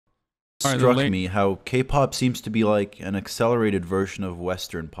Struck me how K-pop seems to be like an accelerated version of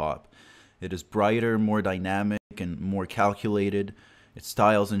Western pop. It is brighter, more dynamic, and more calculated. Its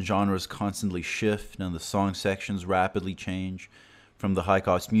styles and genres constantly shift, and the song sections rapidly change. From the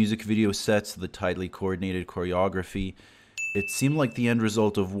high-cost music video sets to the tightly coordinated choreography, it seemed like the end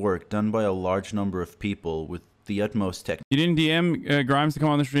result of work done by a large number of people with the utmost technique. You didn't DM Grimes to come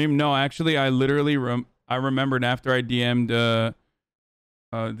on the stream? No, actually, I literally I remembered after I DM'd the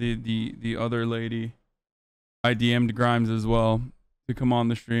other lady, I DM'd Grimes as well to come on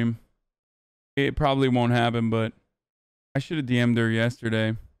the stream. It probably won't happen, but I should have DM'd her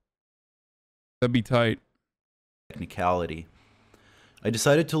yesterday. That'd be tight. Technicality. I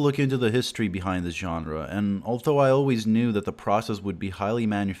decided to look into the history behind this genre, and although I always knew that the process would be highly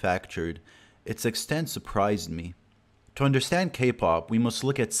manufactured, its extent surprised me. To understand K-pop, we must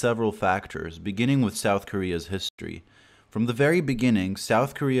look at several factors, beginning with South Korea's history. From the very beginning,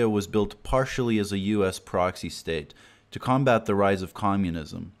 South Korea was built partially as a US proxy state to combat the rise of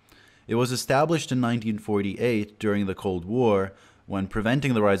communism. It was established in 1948 during the Cold War, when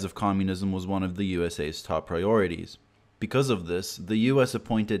preventing the rise of communism was one of the USA's top priorities. Because of this, the US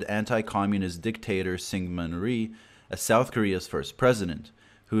appointed anti-communist dictator Syngman Rhee as South Korea's first president,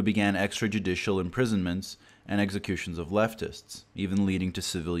 who began extrajudicial imprisonments and executions of leftists, even leading to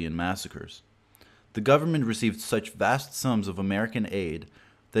civilian massacres. The government received such vast sums of American aid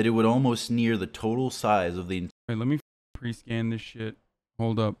that it would almost near the total size of the Wait, let me pre-scan this shit.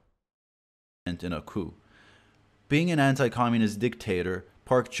 Hold up. In a coup. Being an anti-communist dictator,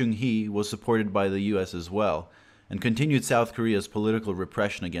 Park Chung-hee was supported by the US as well, and continued South Korea's political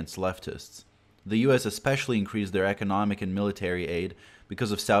repression against leftists. The US especially increased their economic and military aid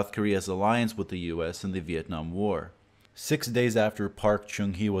because of South Korea's alliance with the US in the Vietnam War. 6 days after Park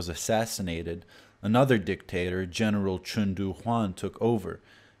Chung-hee was assassinated, another dictator, General Chun Do-hwan, took over,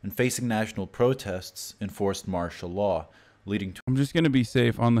 and facing national protests, enforced martial law, leading to I'm just gonna be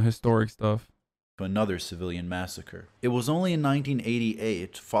safe on the historic stuff. another civilian massacre. It was only in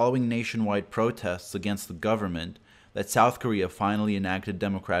 1988, following nationwide protests against the government, that South Korea finally enacted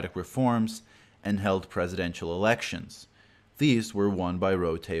democratic reforms and held presidential elections. These were won by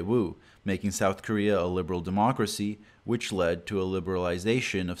Roh Tae-woo, making South Korea a liberal democracy, which led to a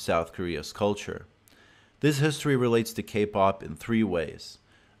liberalization of South Korea's culture. This history relates to K-pop in three ways: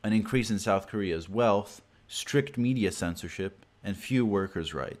 an increase in South Korea's wealth, strict media censorship, and few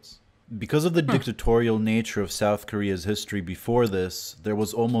workers' rights. Because of the dictatorial nature of South Korea's history before this, there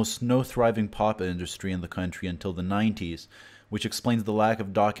was almost no thriving pop industry in the country until the 90s, which explains the lack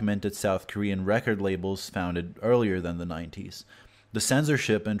of documented South Korean record labels founded earlier than the 90s. The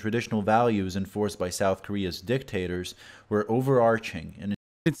censorship and traditional values enforced by South Korea's dictators were overarching. And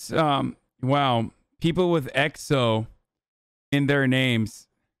It's, wow. People with EXO in their names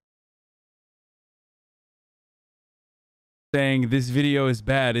saying this video is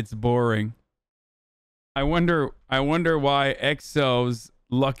bad, it's boring. I wonder why EXO's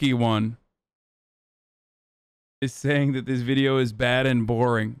Lucky One is saying that this video is bad and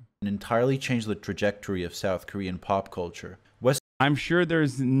boring. entirely changed the trajectory of South Korean pop culture. I'm sure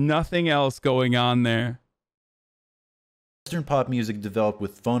there's nothing else going on there. Western pop music developed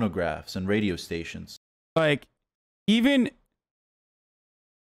with phonographs and radio stations. Like, even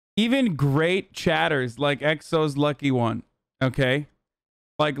great chatters like EXO's Lucky One, okay?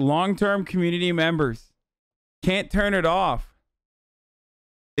 Like long-term community members can't turn it off.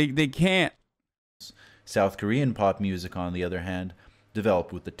 They can't. South Korean pop music, on the other hand,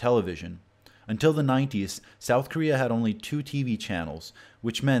 developed with the television. Until the 90s, South Korea had only 2 TV channels,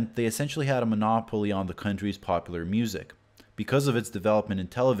 which meant they essentially had a monopoly on the country's popular music. Because of its development in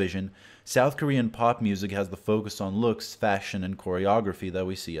television, South Korean pop music has the focus on looks, fashion, and choreography that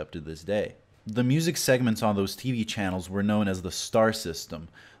we see up to this day. The music segments on those TV channels were known as the Star System.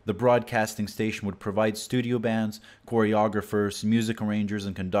 The broadcasting station would provide studio bands, choreographers, music arrangers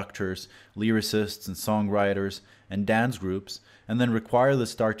and conductors, lyricists and songwriters, and dance groups, and then require the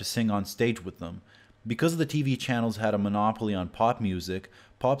star to sing on stage with them. Because the TV channels had a monopoly on pop music,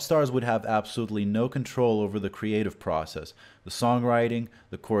 pop stars would have absolutely no control over the creative process. The songwriting,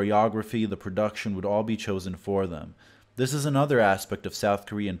 the choreography, the production would all be chosen for them. This is another aspect of South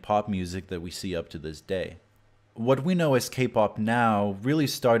Korean pop music that we see up to this day. What we know as K-pop now really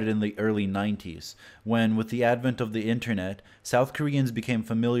started in the early 90s, when, with the advent of the internet, South Koreans became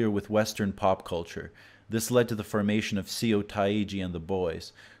familiar with Western pop culture. This led to the formation of Seo Taiji and the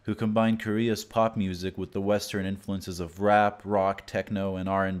Boys, who combined Korea's pop music with the Western influences of rap, rock, techno, and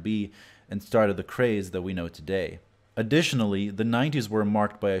R&B, and started the craze that we know today. Additionally, the 90s were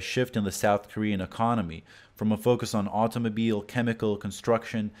marked by a shift in the South Korean economy from a focus on automobile, chemical,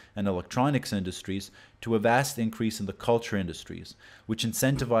 construction, and electronics industries to a vast increase in the culture industries, which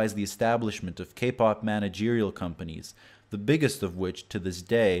incentivized the establishment of K-pop managerial companies, the biggest of which to this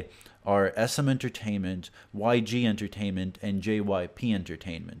day are SM Entertainment, YG Entertainment, and JYP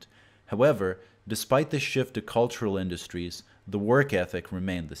Entertainment. However, despite this shift to cultural industries, the work ethic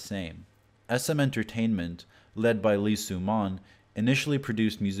remained the same. SM Entertainment, led by Lee Soo-man, initially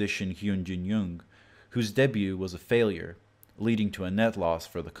produced musician Hyun Jin-young, whose debut was a failure, leading to a net loss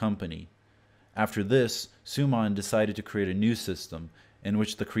for the company. After this, Soo-man decided to create a new system in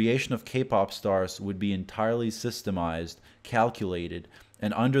which the creation of K-pop stars would be entirely systemized, calculated,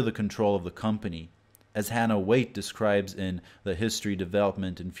 and under the control of the company. As Hannah Waite describes in The History,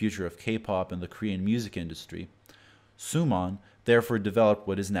 Development, and Future of K-pop and the Korean Music Industry, Soo-man therefore developed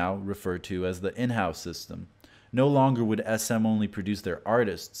what is now referred to as the in-house system. No longer would SM only produce their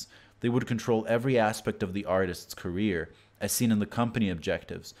artists, they would control every aspect of the artist's career, as seen in the company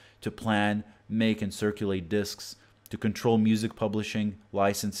objectives, to plan, make, and circulate discs, to control music publishing,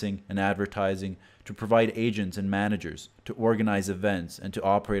 licensing, and advertising, to provide agents and managers, to organize events, and to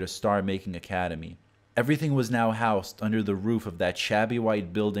operate a star-making academy. Everything was now housed under the roof of that shabby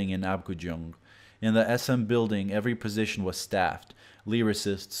white building in Apgujeong. In the SM building, every position was staffed.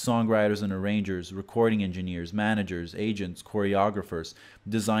 Lyricists, songwriters and arrangers, recording engineers, managers, agents, choreographers,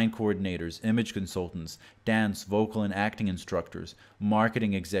 design coordinators, image consultants, dance, vocal and acting instructors,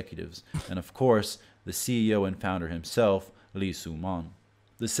 marketing executives, and of course, the CEO and founder himself, Lee Soo-man.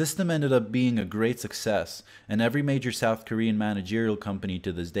 The system ended up being a great success, and every major South Korean managerial company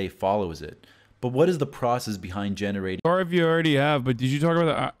to this day follows it. But what is the process behind generating... Or if you already have, but did you talk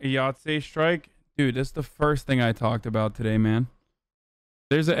about the Yahtzee strike? Dude, that's the first thing I talked about today, man.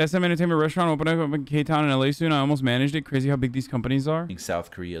 There's a SM Entertainment restaurant opening up in K-Town in LA soon. I almost managed it. Crazy how big these companies are. South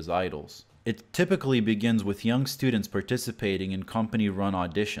Korea's idols. It typically begins with young students participating in company-run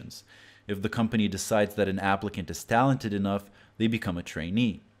auditions. If the company decides that an applicant is talented enough, they become a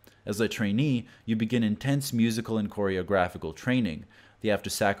trainee. As a trainee, you begin intense musical and choreographical training. They have to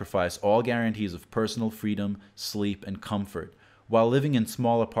sacrifice all guarantees of personal freedom, sleep, and comfort. While living in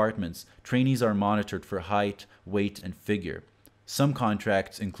small apartments, trainees are monitored for height, weight, and figure. Some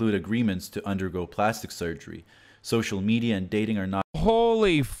contracts include agreements to undergo plastic surgery. Social media and dating are not...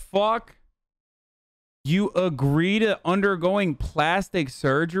 Holy fuck. You agree to undergoing plastic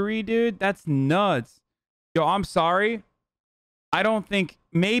surgery, dude? That's nuts. Yo, I'm sorry. I don't think...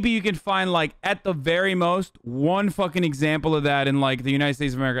 Maybe you can find, like, at the very most, one fucking example of that in, like, the United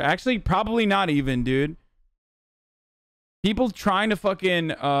States of America. Actually, probably not even, dude. People trying to fucking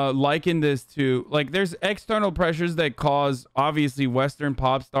liken this to, like, there's external pressures that cause, obviously, Western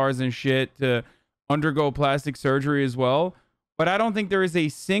pop stars and shit to undergo plastic surgery as well. But I don't think there is a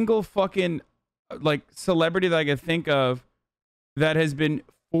single fucking, like, celebrity that I could think of that has been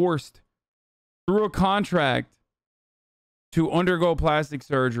forced through a contract to undergo plastic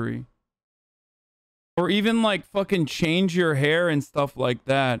surgery. Or even, like, fucking change your hair and stuff like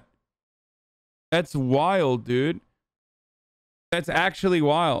that. That's wild, dude. That's actually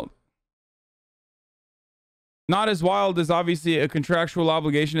wild. Not as wild as obviously a contractual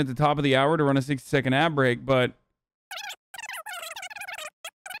obligation at the top of the hour to run a 60-second ad break, but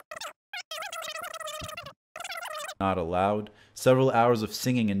not allowed. Several hours of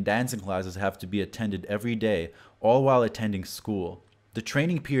singing and dancing classes have to be attended every day, all while attending school. The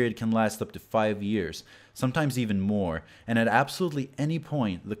training period can last up to 5 years, sometimes even more, and at absolutely any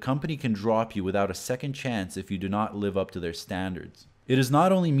point, the company can drop you without a second chance if you do not live up to their standards. It is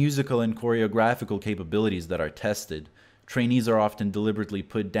not only musical and choreographical capabilities that are tested. Trainees are often deliberately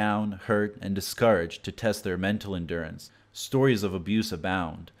put down, hurt, and discouraged to test their mental endurance. Stories of abuse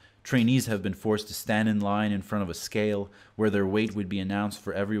abound. Trainees have been forced to stand in line in front of a scale where their weight would be announced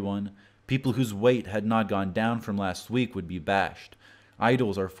for everyone. People whose weight had not gone down from last week would be bashed.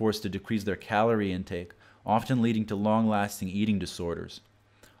 Idols are forced to decrease their calorie intake, often leading to long-lasting eating disorders.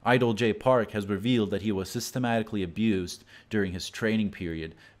 Idol Jay Park has revealed that he was systematically abused during his training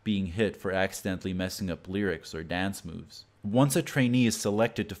period, being hit for accidentally messing up lyrics or dance moves. Once a trainee is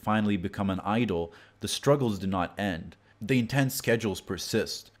selected to finally become an idol, the struggles do not end. The intense schedules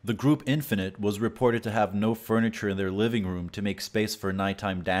persist. The group Infinite was reported to have no furniture in their living room to make space for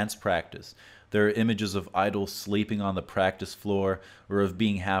nighttime dance practice. There are images of idols sleeping on the practice floor or of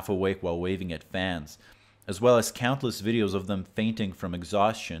being half awake while waving at fans, as well as countless videos of them fainting from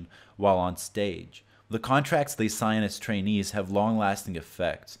exhaustion while on stage. The contracts they sign as trainees have long-lasting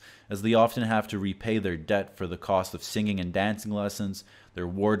effects, as they often have to repay their debt for the cost of singing and dancing lessons, their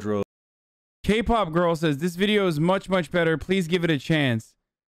wardrobe, K-Pop Girl says, this video is much, much better. Please give it a chance.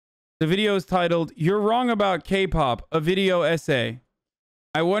 The video is titled, You're Wrong About K-Pop, a video essay.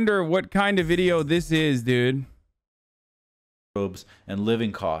 I wonder what kind of video this is, dude. Robes and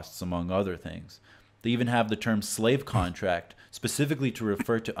living costs, among other things. They even have the term slave contract, specifically to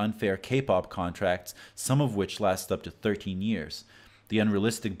refer to unfair K-pop contracts, some of which last up to 13 years. The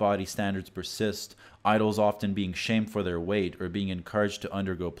unrealistic body standards persist, idols often being shamed for their weight or being encouraged to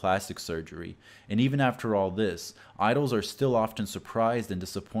undergo plastic surgery. And even after all this, idols are still often surprised and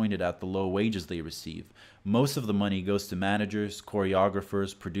disappointed at the low wages they receive. Most of the money goes to managers,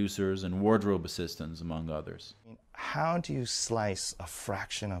 choreographers, producers, and wardrobe assistants, among others. How do you slice a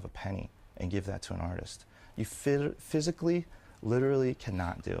fraction of a penny and give that to an artist? You physically, literally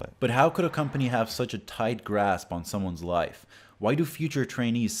cannot do it. But how could a company have such a tight grasp on someone's life? Why do future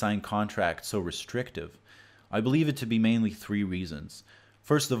trainees sign contracts so restrictive? I believe it to be mainly 3 reasons.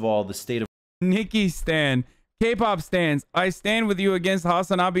 First of all, the state of Nikki Stan. K-pop stands. I stand with you against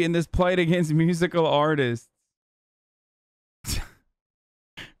HasanAbi in this plight against musical artists.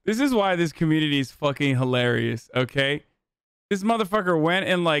 This is why this community is fucking hilarious, okay? This motherfucker went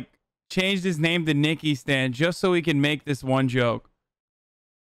and like changed his name to Nikki Stan just so he can make this one joke.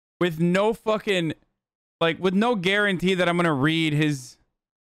 With no fucking, like, with no guarantee that I'm gonna read his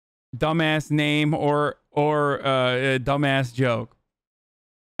dumbass name or a dumbass joke.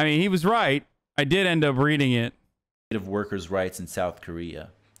 I mean, he was right. I did end up reading it. Of workers' rights in South Korea.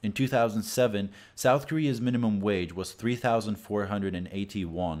 In 2007, South Korea's minimum wage was 3,480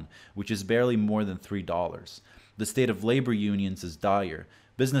 won, which is barely more than $3. The state of labor unions is dire.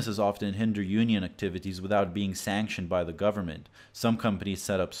 Businesses often hinder union activities without being sanctioned by the government. Some companies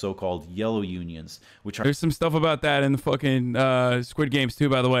set up so-called yellow unions, which are... There's some stuff about that in the fucking Squid Games too,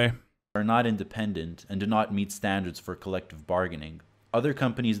 by the way. ...are not independent and do not meet standards for collective bargaining. Other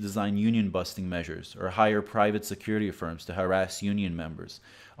companies design union-busting measures or hire private security firms to harass union members.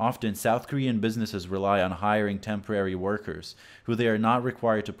 Often, South Korean businesses rely on hiring temporary workers, who they are not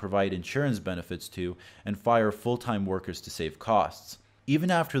required to provide insurance benefits to, and fire full-time workers to save costs. Even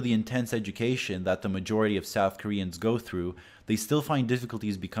after the intense education that the majority of South Koreans go through, they still find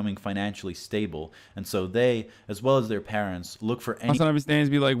difficulties becoming financially stable, and so they, as well as their parents, look for any stands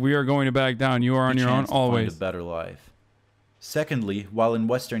be like, we are going to back down. You are on your own always. To find a better life. Secondly, while in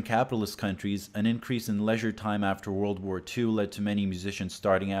Western capitalist countries, an increase in leisure time after World War II led to many musicians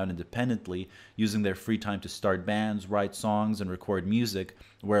starting out independently, using their free time to start bands, write songs, and record music,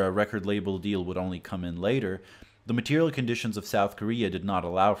 where a record label deal would only come in later, the material conditions of South Korea did not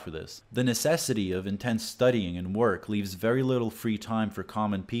allow for this. The necessity of intense studying and work leaves very little free time for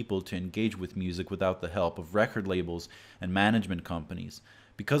common people to engage with music without the help of record labels and management companies.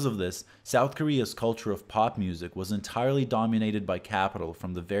 Because of this, South Korea's culture of pop music was entirely dominated by capital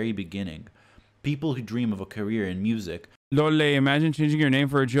from the very beginning. People who dream of a career in music, Lole, imagine changing your name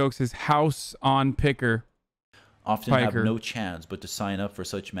for a joke, says Hasan Piker. Often have no chance but to sign up for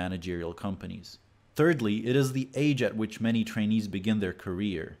such managerial companies. Thirdly, it is the age at which many trainees begin their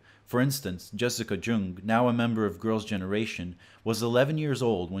career. For instance, Jessica Jung, now a member of Girls' Generation, was 11 years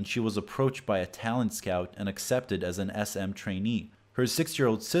old when she was approached by a talent scout and accepted as an SM trainee. Her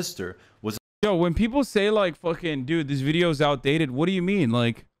 6-year-old sister was... Yo, when people say like, fucking, dude, this video's outdated, what do you mean?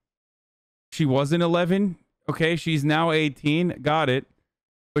 Like, she wasn't 11? Okay, she's now 18. Got it.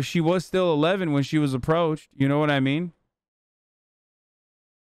 But she was still 11 when she was approached. You know what I mean?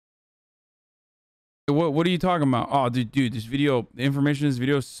 What are you talking about? Oh, dude, this video, the information in this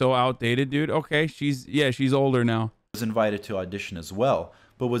video is so outdated, dude. Okay, she's older now. Was invited to audition as well,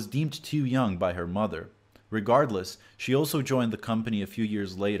 but was deemed too young by her mother. Regardless, she also joined the company a few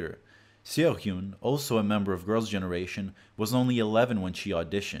years later. Seo-hyun, also a member of Girls' Generation, was only 11 when she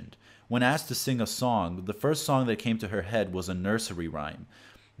auditioned. When asked to sing a song, the first song that came to her head was a nursery rhyme.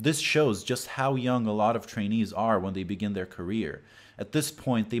 This shows just how young a lot of trainees are when they begin their career. At this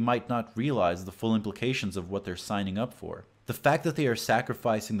point, they might not realize the full implications of what they're signing up for. The fact that they are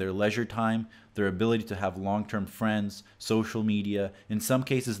sacrificing their leisure time, their ability to have long-term friends, social media, in some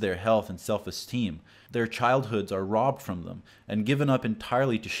cases their health and self-esteem, their childhoods are robbed from them and given up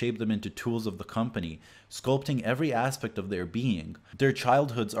entirely to shape them into tools of the company, sculpting every aspect of their being. Their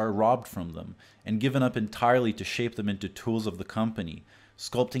childhoods are robbed from them and given up entirely to shape them into tools of the company,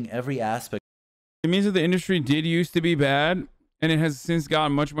 sculpting every aspect. It means that the industry did used to be bad and it has since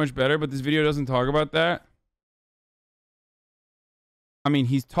gotten much, much better, but this video doesn't talk about that. I mean,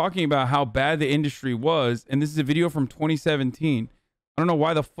 he's talking about how bad the industry was, and this is a video from 2017. I don't know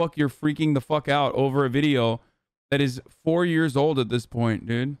why the fuck you're freaking the fuck out over a video that is 4 years old at this point,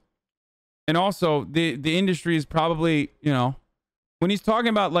 dude. And also, the industry is probably, you know, when he's talking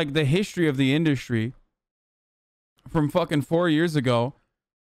about like the history of the industry from fucking 4 years ago,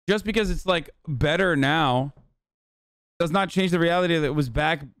 just because it's like better now does not change the reality that it was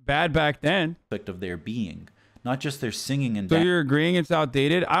bad back then. Of their being, not just their singing and So you're agreeing it's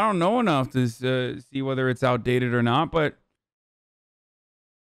outdated? I don't know enough to see whether it's outdated or not, but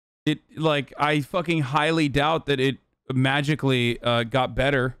it, like, I fucking highly doubt that it magically got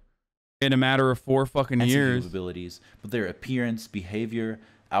better in a matter of 4 fucking years. Abilities, but their appearance, behavior,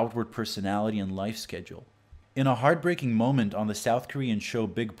 outward personality, and life schedule. In a heartbreaking moment on the South Korean show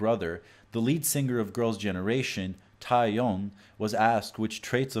Big Brother, the lead singer of Girls' Generation, Taeyeon, was asked which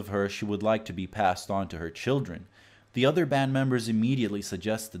traits of her she would like to be passed on to her children. The other band members immediately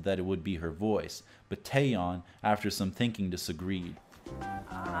suggested that it would be her voice, but Taeyeon, after some thinking, disagreed.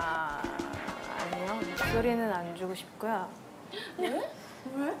 아니요. 목소리는 안 주고 싶고요. 네?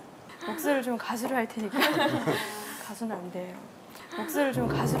 왜? 목소리를 좀 가수로 할 테니까. 가수는 안 돼요. 목소리를 좀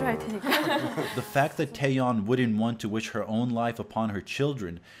가수로 할 테니까. The fact that Taeyeon wouldn't want to wish her own life upon her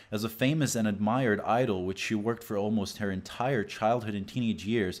children as a famous and admired idol which she worked for almost her entire childhood and teenage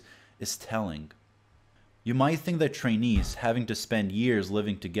years is telling. You might think that trainees, having to spend years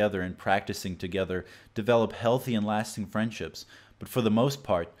living together and practicing together, develop healthy and lasting friendships, but for the most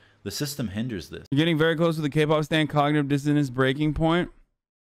part, the system hinders this. You're getting very close to the K-pop stan cognitive dissonance breaking point.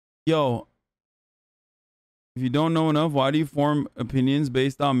 Yo, if you don't know enough, why do you form opinions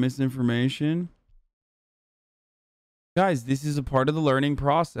based on misinformation? Guys, this is a part of the learning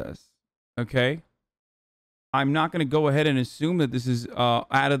process, okay? I'm not going to go ahead and assume that this is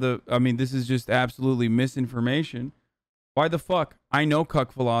this is just absolutely misinformation. Why the fuck? I know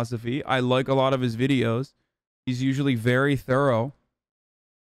Cuck philosophy. I like a lot of his videos. He's usually very thorough.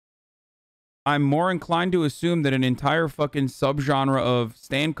 I'm more inclined to assume that an entire fucking subgenre of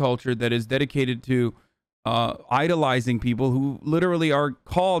stan culture that is dedicated to idolizing people who literally are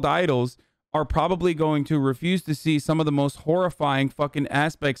called idols are probably going to refuse to see some of the most horrifying fucking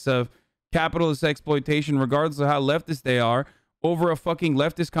aspects of capitalist exploitation, regardless of how leftist they are, over a fucking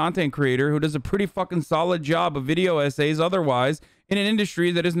leftist content creator who does a pretty fucking solid job of video essays otherwise in an industry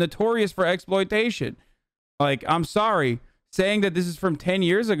that is notorious for exploitation. Like, I'm sorry, saying that this is from 10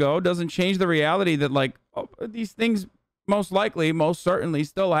 years ago doesn't change the reality that, like, these things most likely, most certainly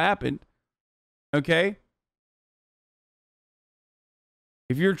still happened. Okay?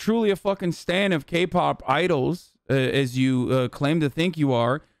 If you're truly a fucking stan of K-pop idols, as you claim to think you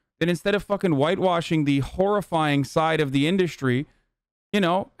are, then instead of fucking whitewashing the horrifying side of the industry, you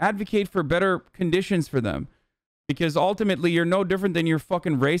know, advocate for better conditions for them. Because ultimately, you're no different than your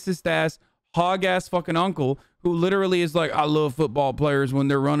fucking racist-ass, hog-ass fucking uncle who literally is like, I love football players when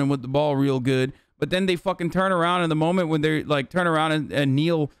they're running with the ball real good. But then they fucking turn around in the moment when they like turn around and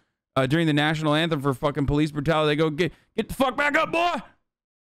kneel during the national anthem for fucking police brutality. They go, get the fuck back up, boy!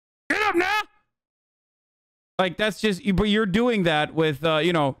 Get up now! Like, that's just, but you're doing that with,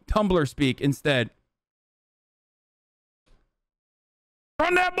 you know, Tumblr speak instead.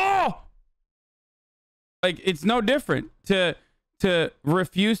 Run that ball! Like, it's no different to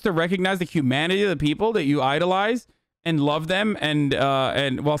refuse to recognize the humanity of the people that you idolize and love them and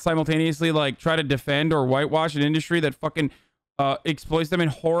while simultaneously, like, try to defend or whitewash an industry that fucking exploits them in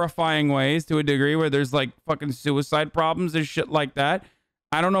horrifying ways to a degree where there's, like, fucking suicide problems and shit like that.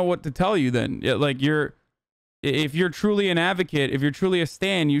 I don't know what to tell you then. Like, if you're truly an advocate, if you're truly a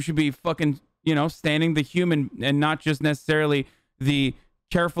stan, you should be fucking, you know, standing the human and not just necessarily the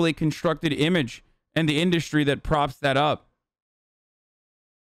carefully constructed image and the industry that props that up.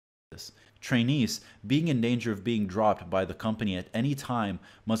 Trainees, being in danger of being dropped by the company at any time,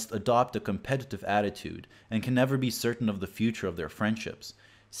 must adopt a competitive attitude and can never be certain of the future of their friendships.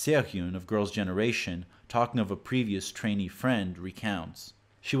 Seohyun of Girls' Generation, talking of a previous trainee friend, recounts.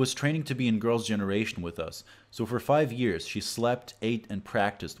 She was training to be in Girls' Generation with us, so for 5 years she slept, ate, and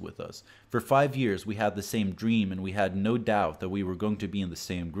practiced with us. For 5 years we had the same dream and we had no doubt that we were going to be in the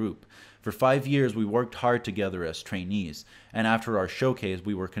same group. For 5 years we worked hard together as trainees, and after our showcase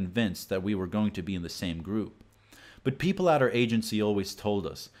we were convinced that we were going to be in the same group. But people at our agency always told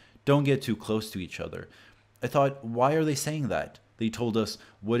us, don't get too close to each other. I thought, why are they saying that? They told us,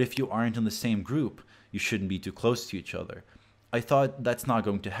 what if you aren't in the same group? You shouldn't be too close to each other. I thought, that's not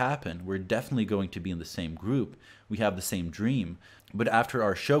going to happen. We're definitely going to be in the same group. We have the same dream. But after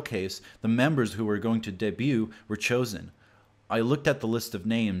our showcase, the members who were going to debut were chosen. I looked at the list of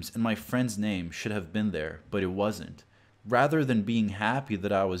names, and my friend's name should have been there, but it wasn't. Rather than being happy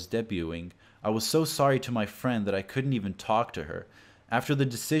that I was debuting, I was so sorry to my friend that I couldn't even talk to her. After the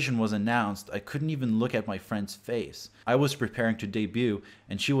decision was announced, I couldn't even look at my friend's face. I was preparing to debut,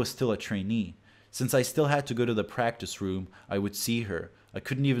 and she was still a trainee. Since I still had to go to the practice room, I would see her. I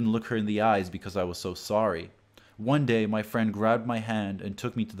couldn't even look her in the eyes because I was so sorry. One day, my friend grabbed my hand and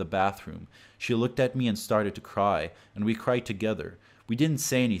took me to the bathroom. She looked at me and started to cry, and we cried together. We didn't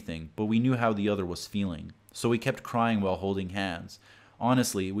say anything, but we knew how the other was feeling. So we kept crying while holding hands.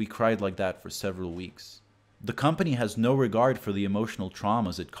 Honestly, we cried like that for several weeks. The company has no regard for the emotional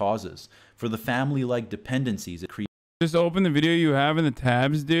traumas it causes, for the family-like dependencies it creates. Just open the video you have in the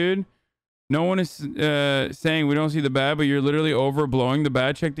tabs, dude. No one is saying we don't see the bad, but you're literally overblowing the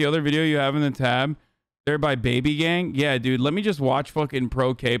bad. Check the other video you have in the tab. There by Baby Gang. Yeah, dude, let me just watch fucking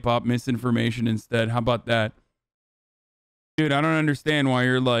pro K-pop misinformation instead. How about that? Dude, I don't understand why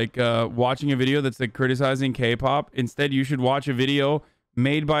you're like watching a video that's like criticizing K-pop. Instead, you should watch a video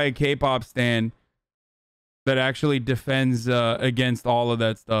made by a K-pop stan that actually defends against all of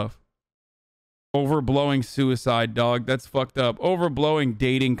that stuff. Overblowing suicide, dog. That's fucked up. Overblowing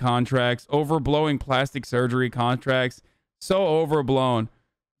dating contracts. Overblowing plastic surgery contracts. So overblown.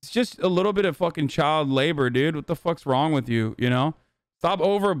 It's just a little bit of fucking child labor, dude. What the fuck's wrong with you, you know? Stop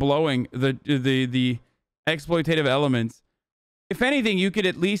overblowing the exploitative elements. If anything, you could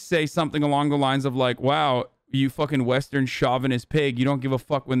at least say something along the lines of like, wow, you fucking Western chauvinist pig. You don't give a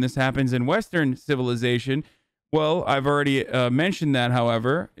fuck when this happens in Western civilization. Well, I've already mentioned that,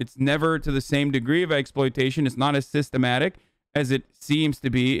 however. It's never to the same degree of exploitation. It's not as systematic as it seems to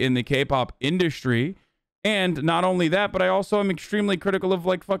be in the K-pop industry. And not only that, but I also am extremely critical of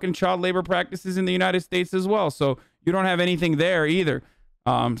like fucking child labor practices in the United States as well. So you don't have anything there either.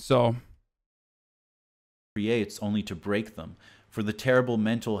 Creates only to break them, for the terrible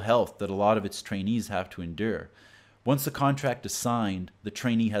mental health that a lot of its trainees have to endure. Once the contract is signed, the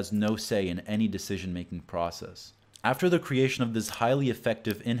trainee has no say in any decision-making process. After the creation of this highly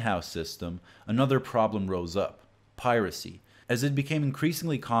effective in-house system, another problem rose up: piracy. As it became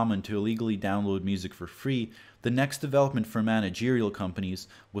increasingly common to illegally download music for free, the next development for managerial companies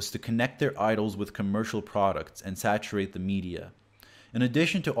was to connect their idols with commercial products and saturate the media. In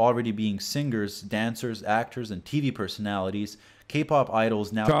addition to already being singers, dancers, actors, and TV personalities, K-pop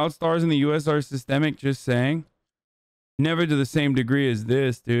idols now... Child stars in the US are systemic, just saying. Never to the same degree as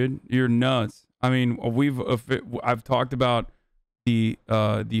this, dude. You're nuts. I mean, I've talked about the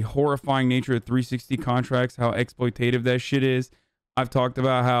horrifying nature of 360 contracts, how exploitative that shit is. I've talked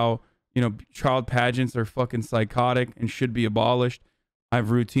about how, you know, child pageants are fucking psychotic and should be abolished. I've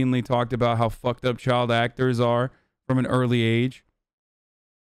routinely talked about how fucked up child actors are from an early age.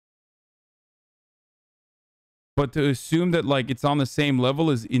 But to assume that like it's on the same level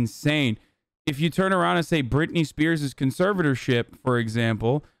is insane. If you turn around and say Britney Spears' conservatorship, for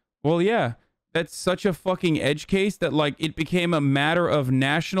example, well, yeah, that's such a fucking edge case that like it became a matter of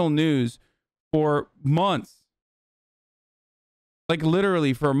national news for months. Like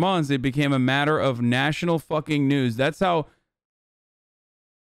literally for months, it became a matter of national fucking news. That's how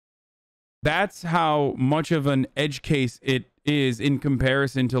much of an edge case it is in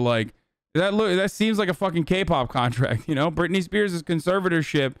comparison to like that seems like a fucking K-pop contract, you know? Britney Spears'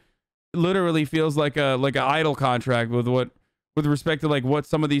 conservatorship literally feels like a idol contract with respect to like what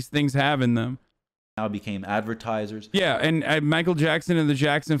some of these things have in them. Now became advertisers. Yeah, and Michael Jackson and the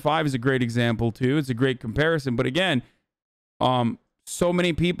Jackson 5 is a great example too. It's a great comparison. But again, so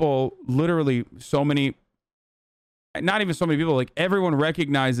many people, literally so many, not even so many people, like everyone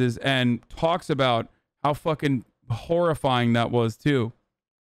recognizes and talks about how fucking horrifying that was too.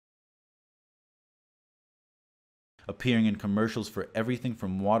 Appearing in commercials for everything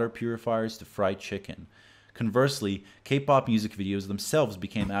from water purifiers to fried chicken. Conversely, K-pop music videos themselves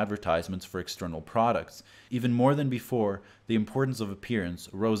became advertisements for external products. Even more than before, the importance of appearance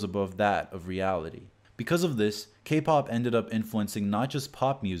rose above that of reality. Because of this, K-pop ended up influencing not just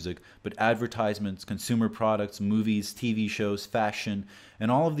pop music, but advertisements, consumer products, movies, TV shows, fashion, and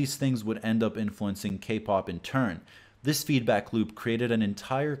all of these things would end up influencing K-pop in turn. This feedback loop created an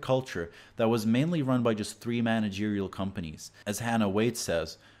entire culture that was mainly run by just 3 managerial companies. As Hannah Waite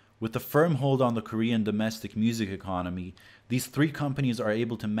says, with a firm hold on the Korean domestic music economy, these 3 companies are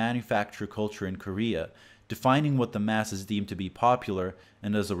able to manufacture culture in Korea, defining what the masses deem to be popular,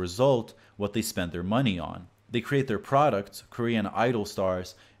 and as a result, what they spend their money on. They create their products, Korean idol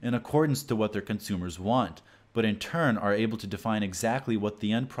stars, in accordance to what their consumers want, but in turn are able to define exactly what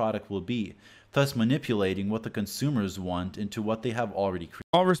the end product will be, thus manipulating what the consumers want into what they have already created.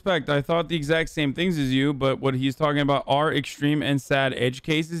 All respect, I thought the exact same things as you, but what he's talking about are extreme and sad edge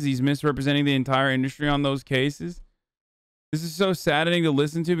cases. He's misrepresenting the entire industry on those cases. This is so saddening to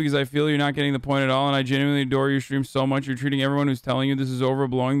listen to because I feel you're not getting the point at all, and I genuinely adore your stream so much. You're treating everyone who's telling you this is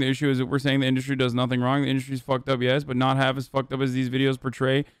overblowing. The issue is that we're saying the industry does nothing wrong. The industry's fucked up, yes, but not half as fucked up as these videos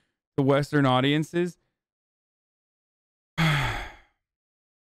portray. to Western audiences.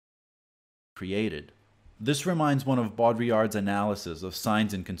 Created. This reminds one of Baudrillard's analysis of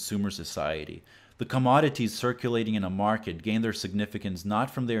signs in consumer society. The commodities circulating in a market gain their significance not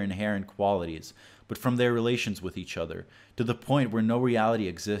from their inherent qualities, but from their relations with each other, to the point where no reality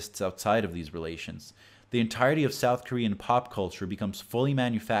exists outside of these relations. The entirety of South Korean pop culture becomes fully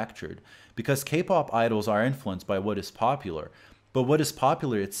manufactured because K-pop idols are influenced by what is popular, but what is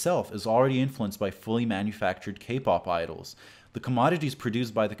popular itself is already influenced by fully manufactured K-pop idols. The commodities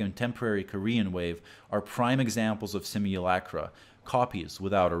produced by the contemporary Korean wave are prime examples of simulacra, copies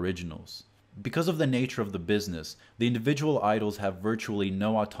without originals. Because of the nature of the business, the individual idols have virtually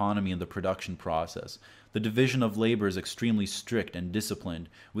no autonomy in the production process. The division of labor is extremely strict and disciplined,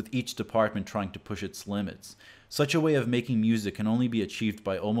 with each department trying to push its limits. Such a way of making music can only be achieved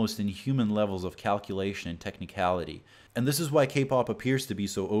by almost inhuman levels of calculation and technicality. And this is why K-pop appears to be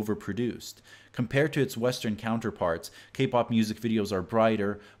so overproduced. Compared to its Western counterparts, K-pop music videos are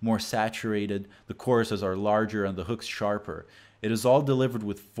brighter, more saturated, the choruses are larger and the hooks sharper. It is all delivered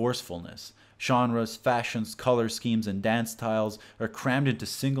with forcefulness. Genres, fashions, color schemes, and dance styles are crammed into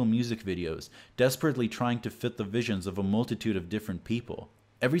single music videos, desperately trying to fit the visions of a multitude of different people.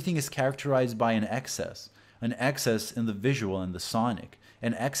 Everything is characterized by an excess in the visual and the sonic,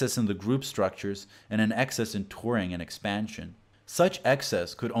 an excess in the group structures, and an excess in touring and expansion. Such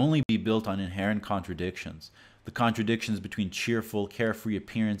excess could only be built on inherent contradictions. The contradictions between cheerful, carefree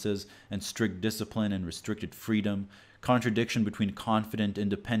appearances and strict discipline and restricted freedom, contradiction between confident,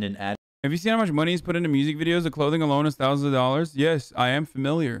 independent attitudes. Have you seen how much money is put into music videos? The clothing alone is thousands of dollars. Yes, I am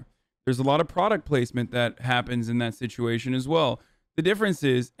familiar. There's a lot of product placement that happens in that situation as well. The difference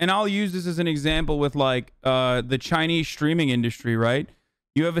is, and I'll use this as an example with like the Chinese streaming industry, right?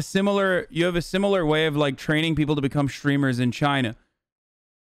 You have a similar way of like training people to become streamers in China.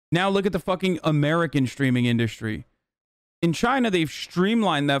 Now look at the fucking American streaming industry. In China, they've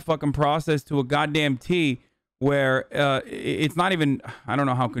streamlined that fucking process to a goddamn T, where it's not even, I don't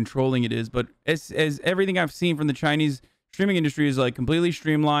know how controlling it is, but as everything I've seen from the Chinese streaming industry is like completely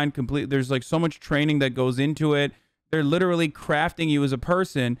streamlined, there's like so much training that goes into it. They're literally crafting you as a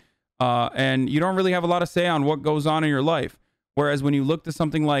person, and you don't really have a lot of say on what goes on in your life. Whereas when you look to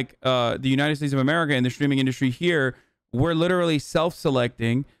something like the United States of America and the streaming industry here, we're literally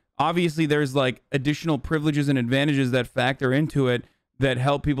self-selecting. Obviously, there's like additional privileges and advantages that factor into it that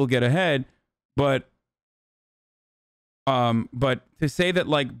help people get ahead, but to say that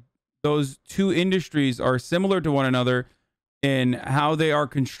like those two industries are similar to one another in how they are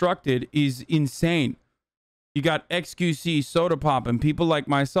constructed is insane. You got XQC, Soda Pop, and people like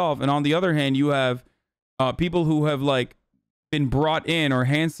myself, and on the other hand, you have people who have like been brought in or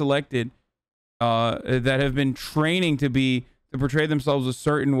hand selected that have been training to portray themselves a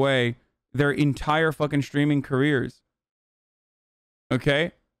certain way their entire fucking streaming careers.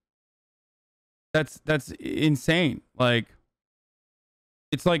 Okay? That's insane. Like,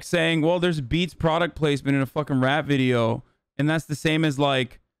 it's like saying, well, there's Beats product placement in a fucking rap video, and that's the same as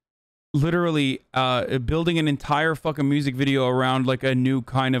like literally building an entire fucking music video around like a new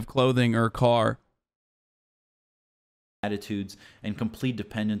kind of clothing or car. Attitudes and complete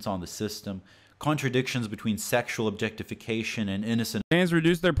dependence on the system, contradictions between sexual objectification and innocent. Fans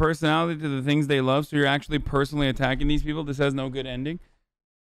reduce their personality to the things they love, so you're actually personally attacking these people. This has no good ending.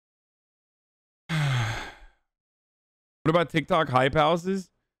 What about TikTok hype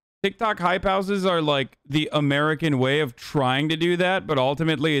houses? TikTok hype houses are like the American way of trying to do that, but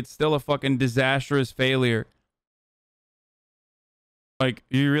ultimately it's still a fucking disastrous failure. Like,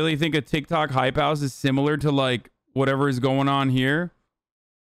 you really think a TikTok hype house is similar to like whatever is going on here?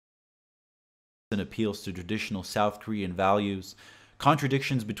 And appeals to traditional South Korean values,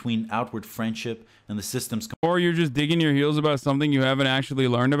 contradictions between outward friendship and the system's. Or you're just digging your heels about something you haven't actually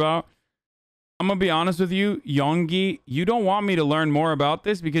learned about. I'm gonna be honest with you, Yonggi, you don't want me to learn more about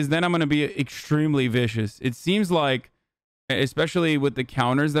this because then I'm gonna be extremely vicious. It seems like, especially with the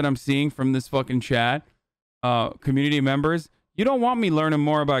counters that I'm seeing from this fucking chat, community members, you don't want me learning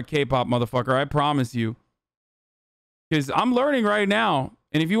more about K-pop, motherfucker. I promise you. Because I'm learning right now.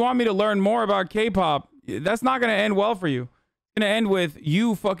 And if you want me to learn more about K-pop, that's not gonna end well for you. It's gonna end with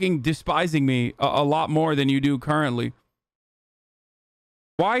you fucking despising me a lot more than you do currently.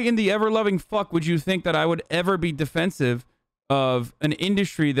 Why in the ever-loving fuck would you think that I would ever be defensive of an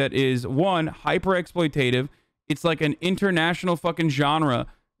industry that is, one, hyper-exploitative? It's like an international fucking genre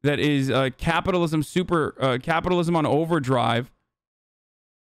that is capitalism on overdrive.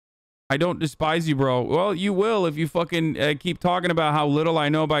 I don't despise you, bro. Well, you will if you fucking keep talking about how little I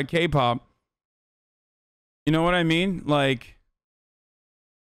know about K-pop. You know what I mean? Like,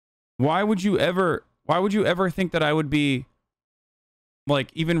 Why would you ever think that I would be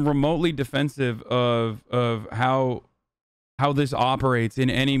like even remotely defensive of how this operates in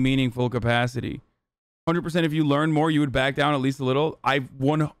any meaningful capacity? 100% if you learn more, you would back down at least a little.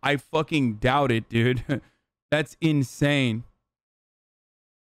 I fucking doubt it, dude. That's insane.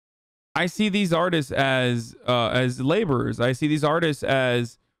 I see these artists as laborers. I see these artists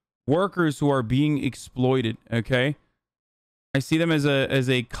as workers who are being exploited, okay? I see them as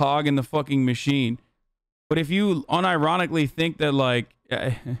a cog in the fucking machine. But if you unironically think that, like,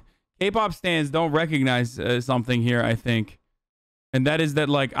 K-pop stans don't recognize something here, I think. And that is that,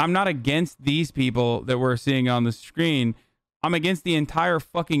 like, I'm not against these people that we're seeing on the screen. I'm against the entire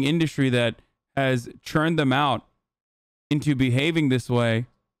fucking industry that has churned them out into behaving this way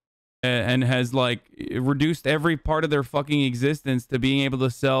and has, like, reduced every part of their fucking existence to being able to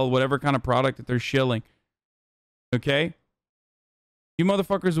sell whatever kind of product that they're shilling. Okay? You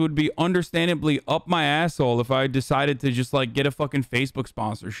motherfuckers would be understandably up my asshole if I decided to just, like, get a fucking Facebook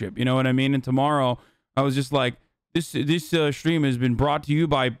sponsorship. You know what I mean? And tomorrow I was just like, this stream has been brought to you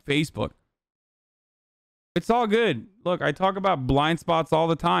by Facebook. It's all good. Look, I talk about blind spots all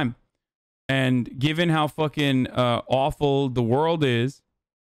the time. And given how fucking awful the world is,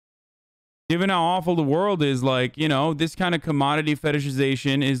 like, you know, this kind of commodity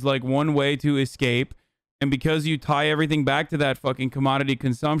fetishization is like one way to escape. And because you tie everything back to that fucking commodity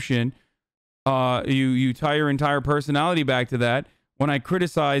consumption, you tie your entire personality back to that. When I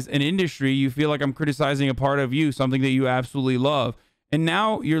criticize an industry, you feel like I'm criticizing a part of you, something that you absolutely love. And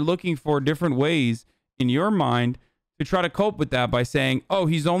now you're looking for different ways in your mind to try to cope with that by saying, oh,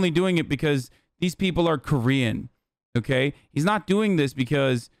 he's only doing it because these people are Korean. Okay? He's not doing this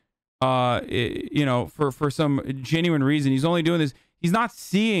because, you know, for some genuine reason. He's only doing this. He's not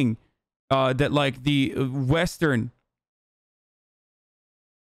seeing that, like, the Western,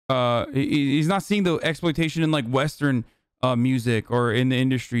 he's not seeing the exploitation in, like, Western music or in the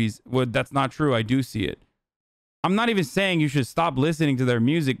industries. Well, that's not true. I do see it. I'm not even saying you should stop listening to their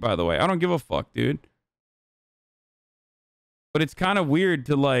music, by the way. I don't give a fuck, dude. But it's kind of weird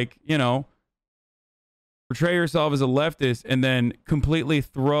to, like, you know, portray yourself as a leftist and then completely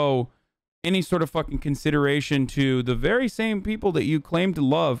throw any sort of fucking consideration to the very same people that you claim to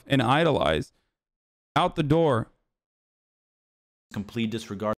love and idolize out the door. Complete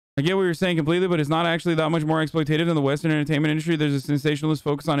disregard. I get what you're saying completely, but it's not actually that much more exploitative than the Western entertainment industry. There's a sensationalist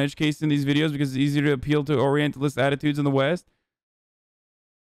focus on edge cases in these videos because it's easier to appeal to Orientalist attitudes in the West.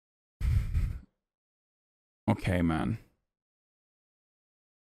 Okay, man.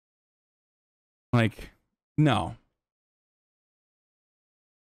 Like, no.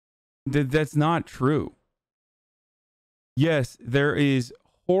 That's not true. Yes, there is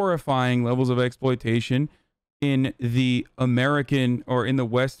horrifying levels of exploitation in the American or in the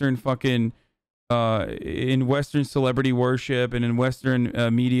Western fucking in Western celebrity worship and in Western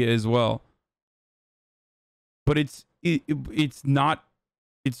media as well. But it's not,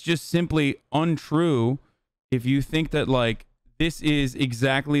 it's just simply untrue if you think that, like, this is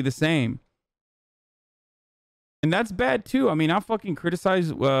exactly the same. And that's bad too. I mean, I fucking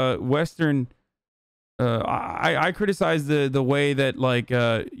criticize Western. I criticize the way that, like,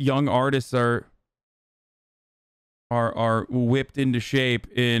 young artists are whipped into shape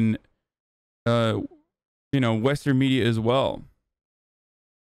in you know, Western media as well.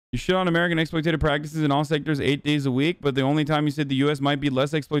 You shit on American exploitative practices in all sectors 8 days a week, but the only time you said the U.S. might be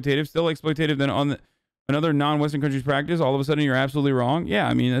less exploitative, still exploitative than on another non-Western country's practice, all of a sudden you're absolutely wrong. Yeah,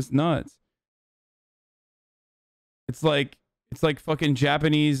 I mean, that's nuts. It's like fucking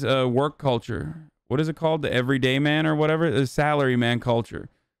Japanese work culture. What is it called? The everyday man or whatever? The salary man culture.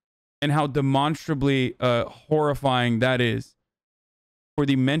 And how demonstrably horrifying that is for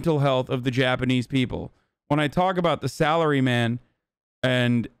the mental health of the Japanese people. When I talk about the salary man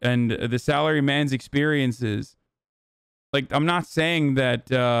and the salary man's experiences, like, I'm not saying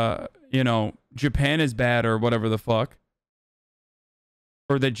that, you know, Japan is bad or whatever the fuck,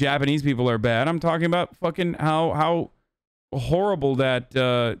 or that Japanese people are bad. I'm talking about fucking how horrible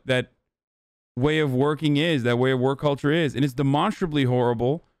that way of working is, that way of work culture is. And it's demonstrably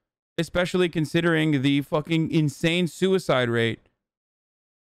horrible, especially considering the fucking insane suicide rate.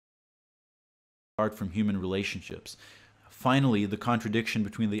 Apart from human relationships. Finally, the contradiction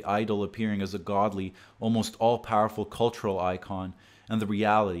between the idol appearing as a godly, almost all-powerful cultural icon and the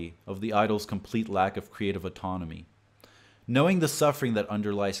reality of the idol's complete lack of creative autonomy. Knowing the suffering that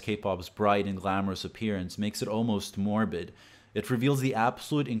underlies K-pop's bright and glamorous appearance makes it almost morbid. It reveals the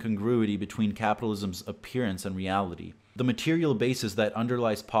absolute incongruity between capitalism's appearance and reality. The material basis that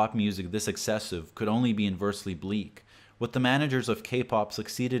underlies pop music this excessive could only be inversely bleak. What the managers of K-pop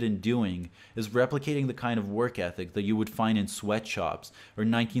succeeded in doing is replicating the kind of work ethic that you would find in sweatshops or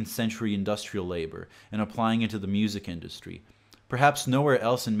 19th century industrial labor and applying it to the music industry. Perhaps nowhere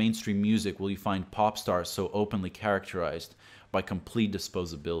else in mainstream music will you find pop stars so openly characterized by complete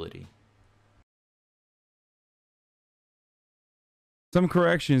disposability. Some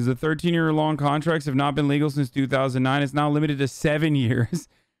corrections. The 13-year-long contracts have not been legal since 2009. It's now limited to 7 years.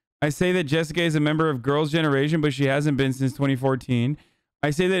 I say that Jessica is a member of Girls' Generation, but she hasn't been since 2014. I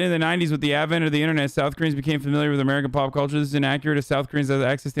say that in the 90s, with the advent of the internet, South Koreans became familiar with American pop culture. This is inaccurate, as South Koreans had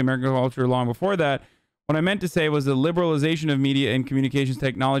access to American culture long before that. What I meant to say was the liberalization of media and communications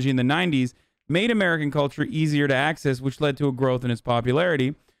technology in the 90s made American culture easier to access, which led to a growth in its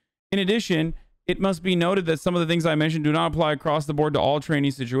popularity. In addition, it must be noted that some of the things I mentioned do not apply across the board to all trainee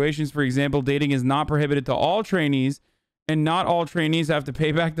situations. For example, dating is not prohibited to all trainees, and not all trainees have to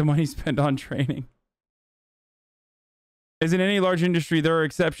pay back the money spent on training. As in any large industry, there are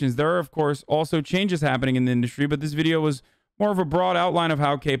exceptions. There are, of course, also changes happening in the industry, but this video was more of a broad outline of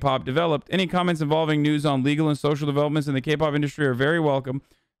how K-pop developed. Any comments involving news on legal and social developments in the K-pop industry are very welcome.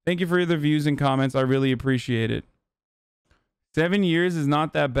 Thank you for your views and comments. I really appreciate it. 7 years is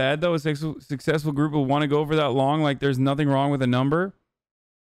not that bad, though. A successful group will want to go for that long. Like, there's nothing wrong with a number.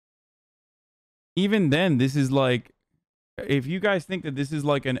 Even then, this is like, if you guys think that this is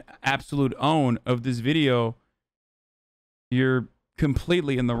like an absolute own of this video, you're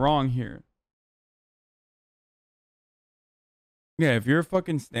completely in the wrong here. Yeah, if you're a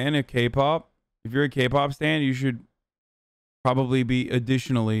fucking stan of K-pop, if you're a K-pop stan, you should probably be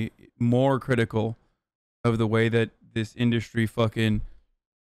additionally more critical of the way that this industry fucking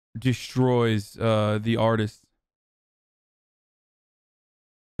destroys the artists.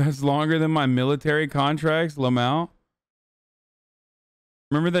 That's longer than my military contracts, Lamau.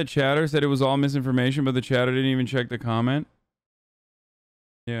 Remember that chatter said it was all misinformation, but the chatter didn't even check the comment?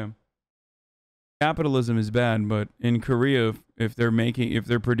 Yeah. Capitalism is bad, but in Korea, if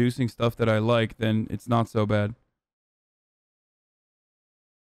they're producing stuff that I like, then it's not so bad.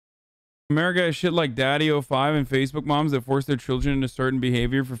 America has shit like Daddy05 and Facebook moms that force their children into certain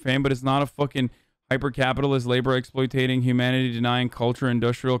behavior for fame, but it's not a fucking hyper-capitalist, labor-exploitating, humanity-denying culture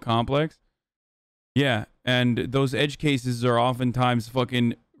industrial complex. Yeah, and those edge cases are oftentimes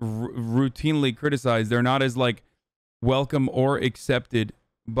fucking routinely criticized. They're not as, like, welcome or accepted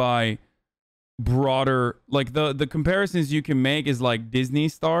by broader, like, the comparisons you can make is like Disney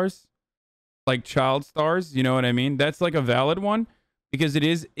stars, like child stars, you know what I mean? That's like a valid one because it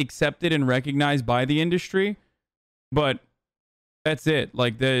is accepted and recognized by the industry, but that's it.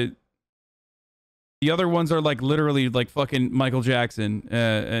 Like, the other ones are like literally like fucking Michael Jackson,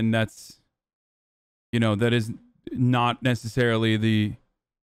 and that's, you know, that is not necessarily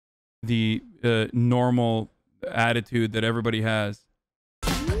the normal attitude that everybody has.